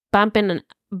know, bumping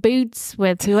boots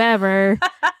with whoever.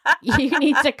 You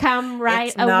need to come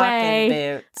right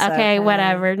away. Boots, okay,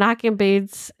 whatever. Knocking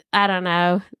boots. I don't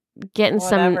know. Getting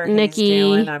whatever some nookie.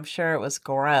 Doing, I'm sure it was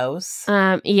gross.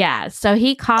 Yeah. So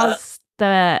he calls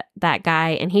that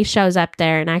guy and he shows up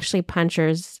there and actually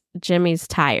punctures Jimmy's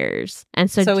tires. And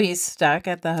so he's stuck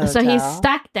at the hotel. So he's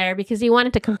stuck there because he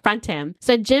wanted to confront him.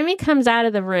 So Jimmy comes out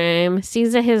of the room,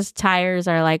 sees that his tires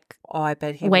are like I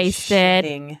bet he wasted.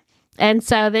 Was shitting. And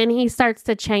so then he starts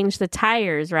to change the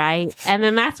tires, right? And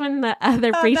then that's when the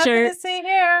other preacher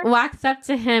walks up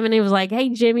to him and he was like, hey,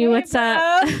 Jimmy, what's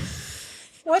up?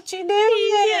 What you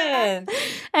doing?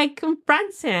 And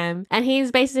confronts him. And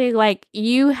he's basically like,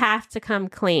 you have to come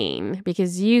clean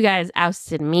because you guys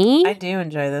ousted me. I do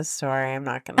enjoy this story. I'm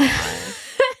not going to lie.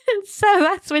 So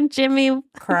that's when Jimmy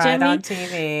cried on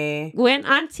TV. Went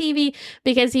on TV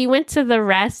because he went to the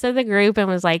rest of the group and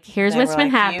was like, here's what's been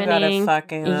happening. You gotta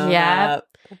fucking up.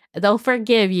 They'll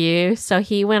forgive you. So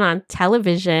he went on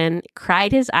television,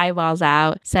 cried his eyeballs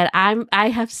out, said, I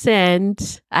have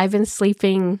sinned. I've been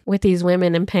sleeping with these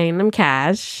women and paying them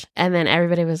cash. And then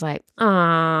everybody was like,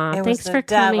 aw, thanks for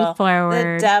coming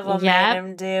forward. The devil made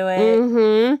him do it.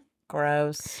 Mm-hmm.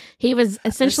 Gross. He was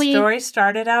essentially... The story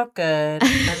started out good, and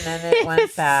then it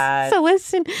went bad. So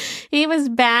listen, he was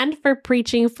banned for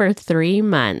preaching for 3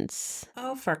 months.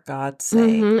 Oh, for God's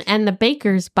sake. Mm-hmm. And the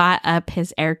Bakers bought up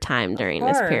his airtime during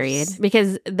this period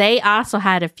because they also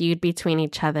had a feud between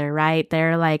each other, right?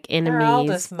 They're like enemies. They're all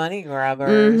just money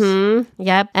grabbers. Mm-hmm.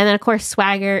 Yep. And then, of course,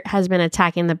 Swaggart has been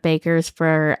attacking the Bakers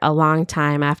for a long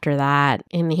time after that.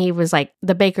 And he was like,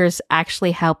 the Bakers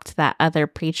actually helped that other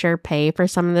preacher pay for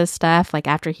some of this stuff, like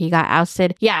after he got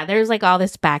ousted. Yeah, there's like all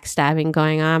this backstabbing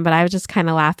going on, but I was just kind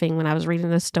of laughing when I was reading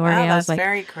the story. Wow, I was like,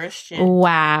 very Christian.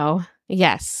 Wow.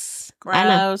 Yes.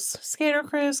 Gross. Skater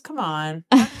Cruise, come on.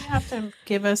 You have to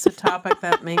give us a topic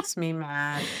that makes me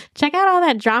mad. Check out all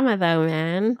that drama though,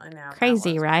 man. I know.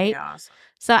 Crazy, right? Awesome.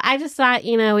 So I just thought,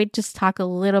 we'd just talk a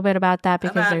little bit about that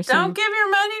because don't give your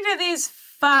money to these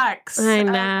fucks. I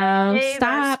know. Okay?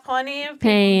 Stop. There's plenty of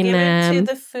paying people. Give them it to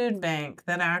the food bank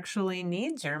that actually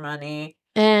needs your money.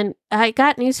 And I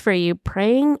got news for you.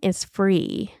 Praying is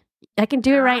free. I can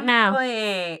do it right now.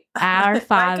 Our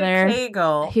Father,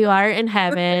 who art in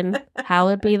heaven,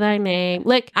 hallowed be thy name.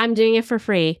 Look, I'm doing it for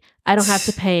free. I don't have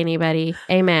to pay anybody.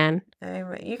 Amen.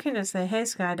 You can just say, hey,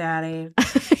 Sky Daddy,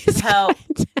 help.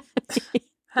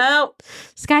 Help.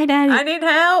 Sky Daddy. I need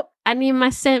help. I need my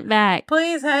scent back.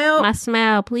 Please help. My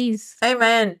smell, please.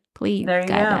 Amen. Please, there you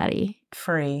Sky go. Daddy.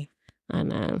 Free. I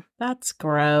know. That's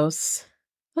gross.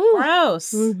 Ooh.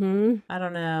 Gross. Mm-hmm. I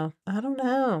don't know.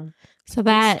 So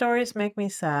that these stories make me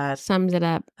sad. Sums it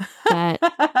up. But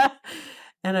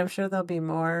and I'm sure there'll be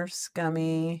more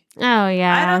scummy. Oh,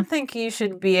 yeah. I don't think you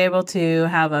should be able to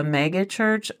have a mega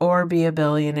church or be a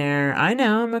billionaire. I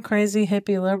know I'm a crazy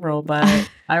hippie liberal, but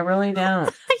I really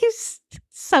don't. You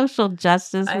social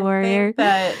justice warrior. I think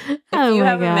that if you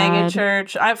have a mega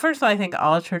church, first of all, I think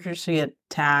all churches should get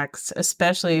taxed,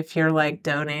 especially if you're like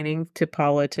donating to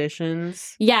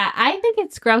politicians. Yeah, I think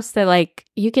it's gross that like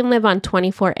you can live on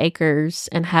 24 acres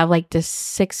and have like this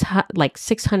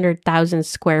 600,000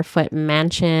 square foot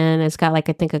mansion. It's got like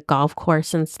I think a golf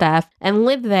course and stuff, and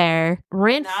live there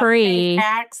rent free,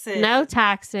 no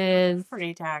taxes,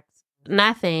 free tax,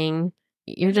 nothing.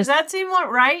 Does that seem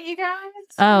right, you guys?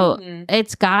 Oh,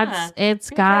 it's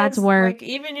God's work. Like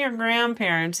even your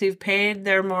grandparents who've paid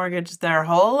their mortgage their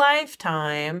whole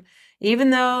lifetime, even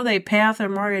though they pay off their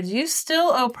mortgage, you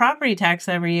still owe property tax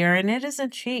every year, and it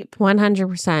isn't cheap.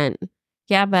 100%.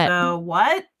 Yeah, but so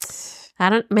what?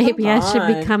 Maybe I should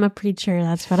become a preacher.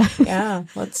 That's what I. Yeah,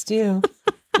 let's do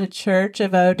the Church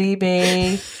of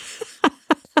ODB.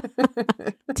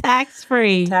 Tax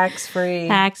free.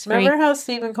 Remember how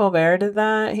Stephen Colbert did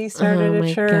that? He started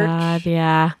a church. Oh my God,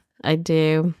 yeah, I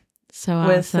do. So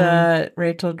with awesome.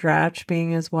 Rachel Dratch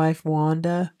being his wife,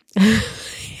 Wanda.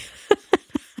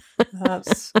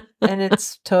 And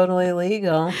it's totally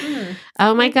legal.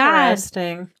 Oh my God.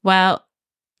 Interesting. Well,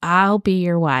 I'll be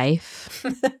your wife.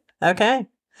 Okay.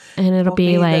 And it'll We'll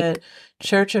be like the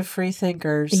Church of Free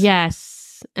Thinkers.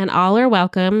 Yes. And all are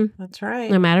welcome. That's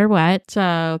right. No matter what.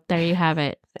 So there you have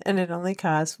it. And it only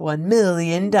costs $1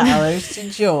 million to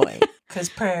join because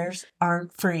prayers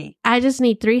aren't free. I just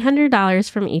need $300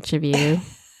 from each of you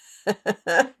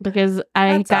because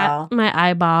I got my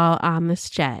eyeball on this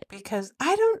jet. Because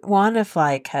I don't want to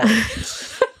fly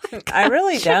coach. I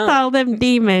really don't. All them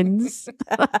demons.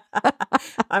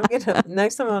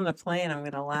 Next time I'm on a plane, I'm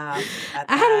gonna laugh at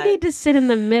that. I don't need to sit in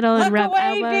the middle and rub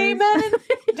away, elbows. demon.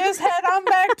 Just head on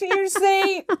back to your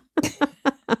seat.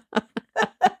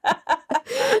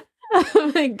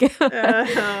 Oh my God.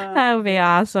 That would be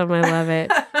awesome. I love it.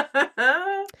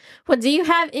 Well, do you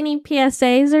have any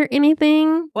PSAs or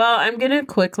anything? Well, I'm going to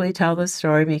quickly tell the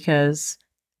story because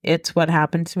it's what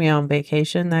happened to me on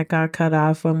vacation that got cut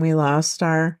off when we lost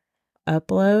our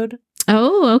upload.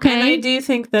 Oh, okay. And I do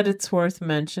think that it's worth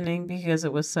mentioning because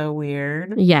it was so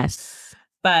weird. Yes.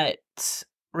 But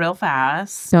real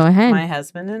fast. Go ahead. My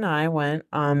husband and I went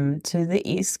to the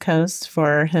East Coast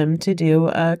for him to do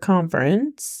a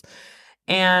conference.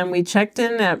 And we checked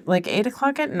in at like 8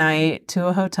 o'clock at night to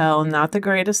a hotel, not the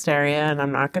greatest area. And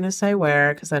I'm not going to say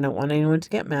where because I don't want anyone to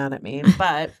get mad at me.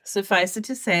 But suffice it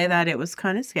to say that it was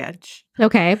kind of sketch.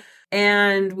 Okay.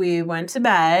 And we went to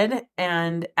bed.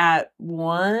 And at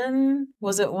 1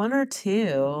 or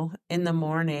 2 in the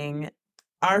morning,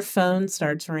 our phone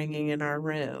starts ringing in our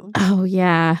room. Oh,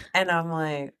 yeah. And I'm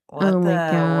like,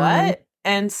 what?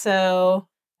 And so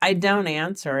I don't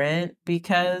answer it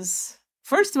because,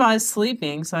 first of all, I was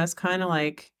sleeping. So I was kind of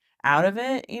like out of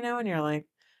it, and you're like,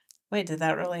 wait, did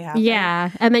that really happen?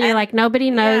 Yeah. And then you're like, nobody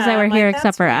knows that we're here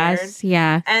except for us.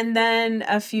 Yeah. And then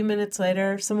a few minutes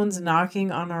later, someone's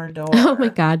knocking on our door. Oh my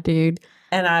God, dude.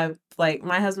 And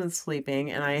my husband's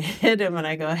sleeping and I hit him and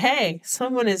I go, hey,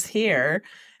 someone is here.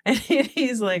 And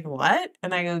he's like, what?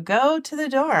 And I go to the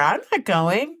door. I'm not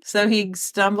going. So he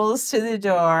stumbles to the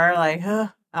door, like,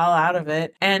 all out of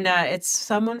it. And it's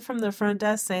someone from the front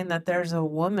desk saying that there's a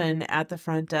woman at the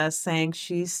front desk saying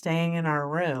she's staying in our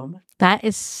room. That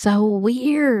is so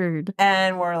weird.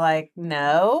 And we're like,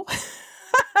 no.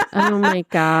 Oh my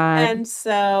God. And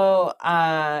so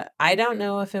I don't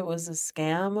know if it was a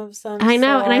scam of some I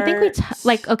know. sort. And I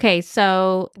think okay,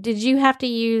 so did you have to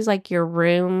use like your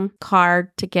room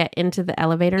card to get into the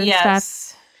elevator and stuff?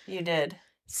 Yes, you did.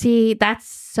 See, that's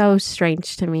so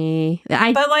strange to me.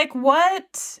 But like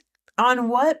on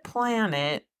what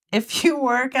planet, if you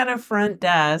work at a front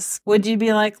desk, would you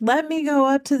be like, let me go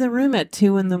up to the room at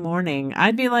 2 a.m?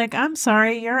 I'd be like, I'm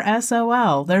sorry, you're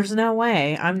SOL. There's no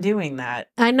way I'm doing that.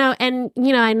 I know. And,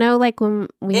 I know like when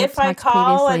we if I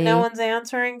call previously, and no one's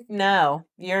answering, no,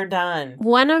 you're done.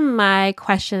 One of my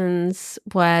questions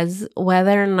was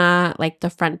whether or not like the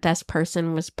front desk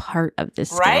person was part of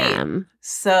this scam. Right.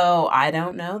 So I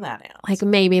don't know that answer. Like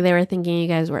maybe they were thinking you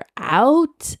guys were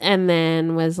out and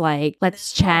then was like,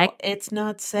 let's check. It's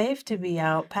not safe to be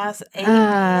out past 8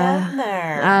 p.m.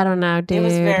 there. I don't know, dude. It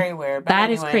was very weird. But that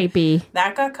is creepy.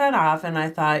 That got cut off and I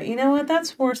thought, you know what,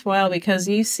 that's worthwhile because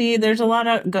you see there's a lot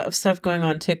of stuff going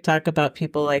on TikTok about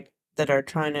people like that are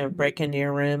trying to break into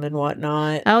your room and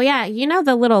whatnot. Oh yeah,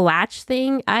 the little latch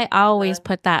thing? I always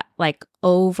put that like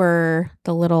over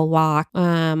the little lock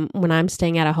when I'm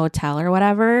staying at a hotel or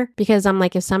whatever because I'm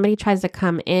like if somebody tries to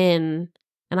come in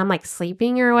and I'm like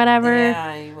sleeping or whatever.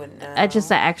 Yeah, you wouldn't know. Just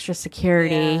that extra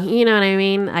security. Yeah. You know what I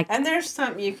mean? Like, and there's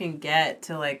something you can get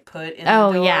to like put in the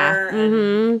door. Oh yeah.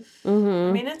 Mm-hmm.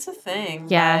 I mean, it's a thing.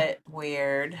 Yeah. But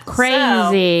weird.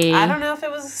 Crazy. So, I don't know if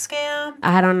it was a scam.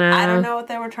 I don't know. I don't know what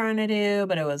they were trying to do,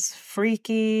 but it was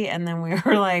freaky. And then we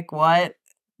were like, what?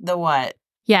 The what?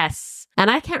 Yes. And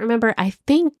I can't remember. I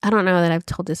don't know that I've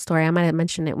told this story. I might have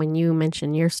mentioned it when you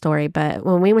mentioned your story. But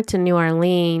when we went to New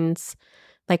Orleans,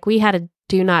 like we had a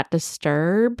do not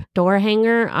disturb door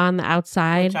hanger on the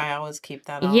outside. Which I always keep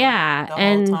that on. Yeah. The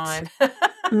whole time.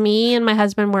 Me and my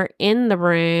husband were in the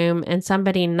room and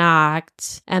somebody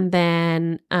knocked. And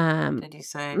then did you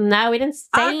say? No, we didn't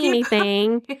say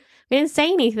anything. We didn't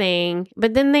say anything,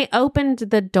 but then they opened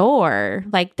the door.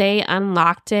 Like they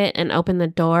unlocked it and opened the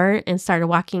door and started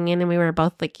walking in and we were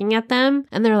both looking at them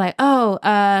and they're like, oh,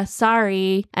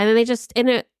 sorry. And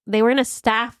then they were in a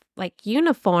staff like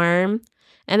uniform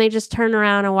and they just turned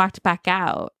around and walked back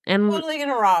out. And totally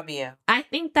gonna rob you. I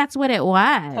think that's what it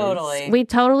was. Totally. We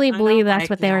totally believe that's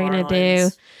what they were gonna do.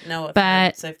 No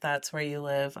offense if that's where you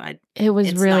live. It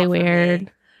was really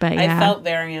weird. But I yeah. felt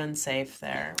very unsafe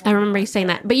there. I remember you saying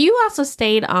that. But you also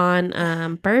stayed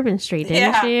on Bourbon Street, didn't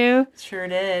Yeah. you? Sure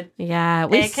did. Yeah,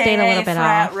 we AKA stayed a little bit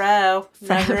frat off. row.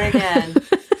 Frat Never row. again.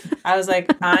 I was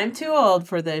like, I'm too old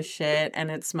for this shit, and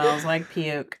it smells like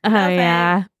puke. Oh, No thanks.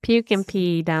 yeah. Puke and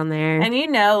pee down there. And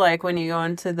like when you go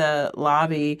into the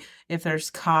lobby, if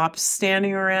there's cops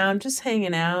standing around just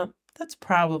hanging out, that's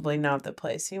probably not the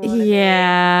place you want to be.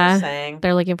 Yeah. Just saying.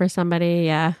 They're looking for somebody.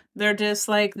 Yeah. They're just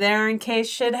like there in case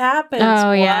shit happens.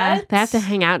 Oh, yeah. What? They have to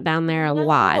hang out down there a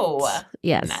lot.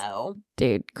 Yes. No.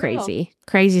 Dude, crazy.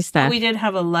 Crazy stuff. We did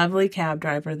have a lovely cab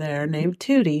driver there named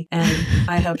Tootie, and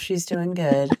I hope she's doing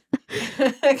good.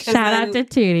 Shout out to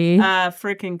Tootie.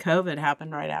 Freaking COVID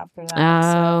happened right after that.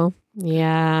 Oh,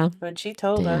 yeah. But she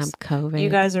told Damn, us, COVID. you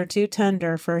guys are too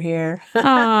tender for here.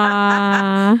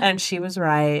 Aww. And she was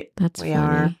right. That's we funny.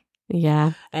 are.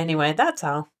 Yeah. Anyway, that's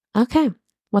all. Okay.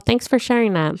 Well, thanks for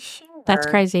sharing that. Sure. That's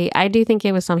crazy. I do think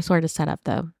it was some sort of setup,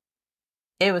 though.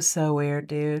 It was so weird,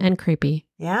 dude. And creepy.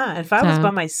 Yeah. If I was So- by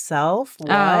myself,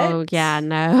 what? Oh, yeah,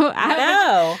 no.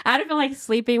 No. I'd feel like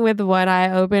sleeping with one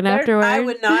eye open afterwards. I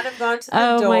would not have gone to the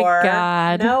Oh, door. my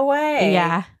God. No way.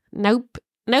 Yeah. Nope.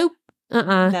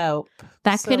 Uh-uh. Nope.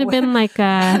 That So could have weird. been like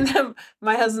And a... then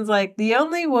my husband's like, the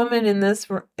only woman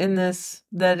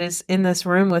that is in this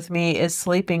room with me is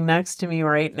sleeping next to me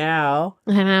right now.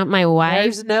 I know, my wife.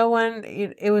 There's no one.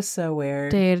 It was so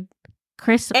weird. Dude.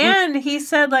 Chris... And he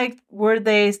said, like,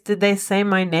 did they say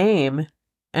my name?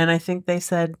 And I think they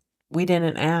said, we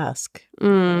didn't ask.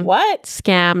 Mm, What?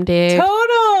 scam, dude.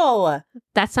 Total.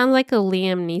 That sounds like a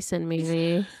Liam Neeson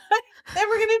movie. They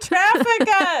were going to traffic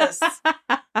us.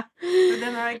 But then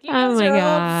they're like, you Oh guys my are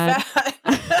God.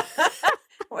 old fat.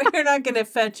 We're not going to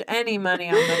fetch any money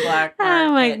on the black Oh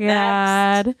market. my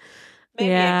Next. God. Maybe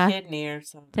Yeah. a kidney or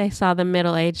something. They saw the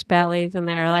middle-aged bellies and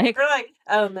they were like, We're like,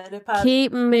 oh, menopause.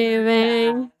 keep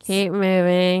moving. Cats. Keep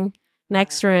moving.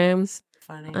 Next room.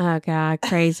 Funny. Oh, God.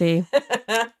 Crazy.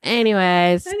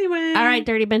 Anyways. Anyway. All right,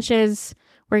 Dirty Benches.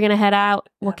 We're going to head out.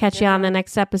 We'll Have a catch good you on the one.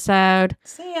 next episode.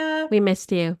 See ya. We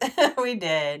missed you. We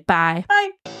did. Bye.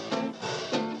 Bye.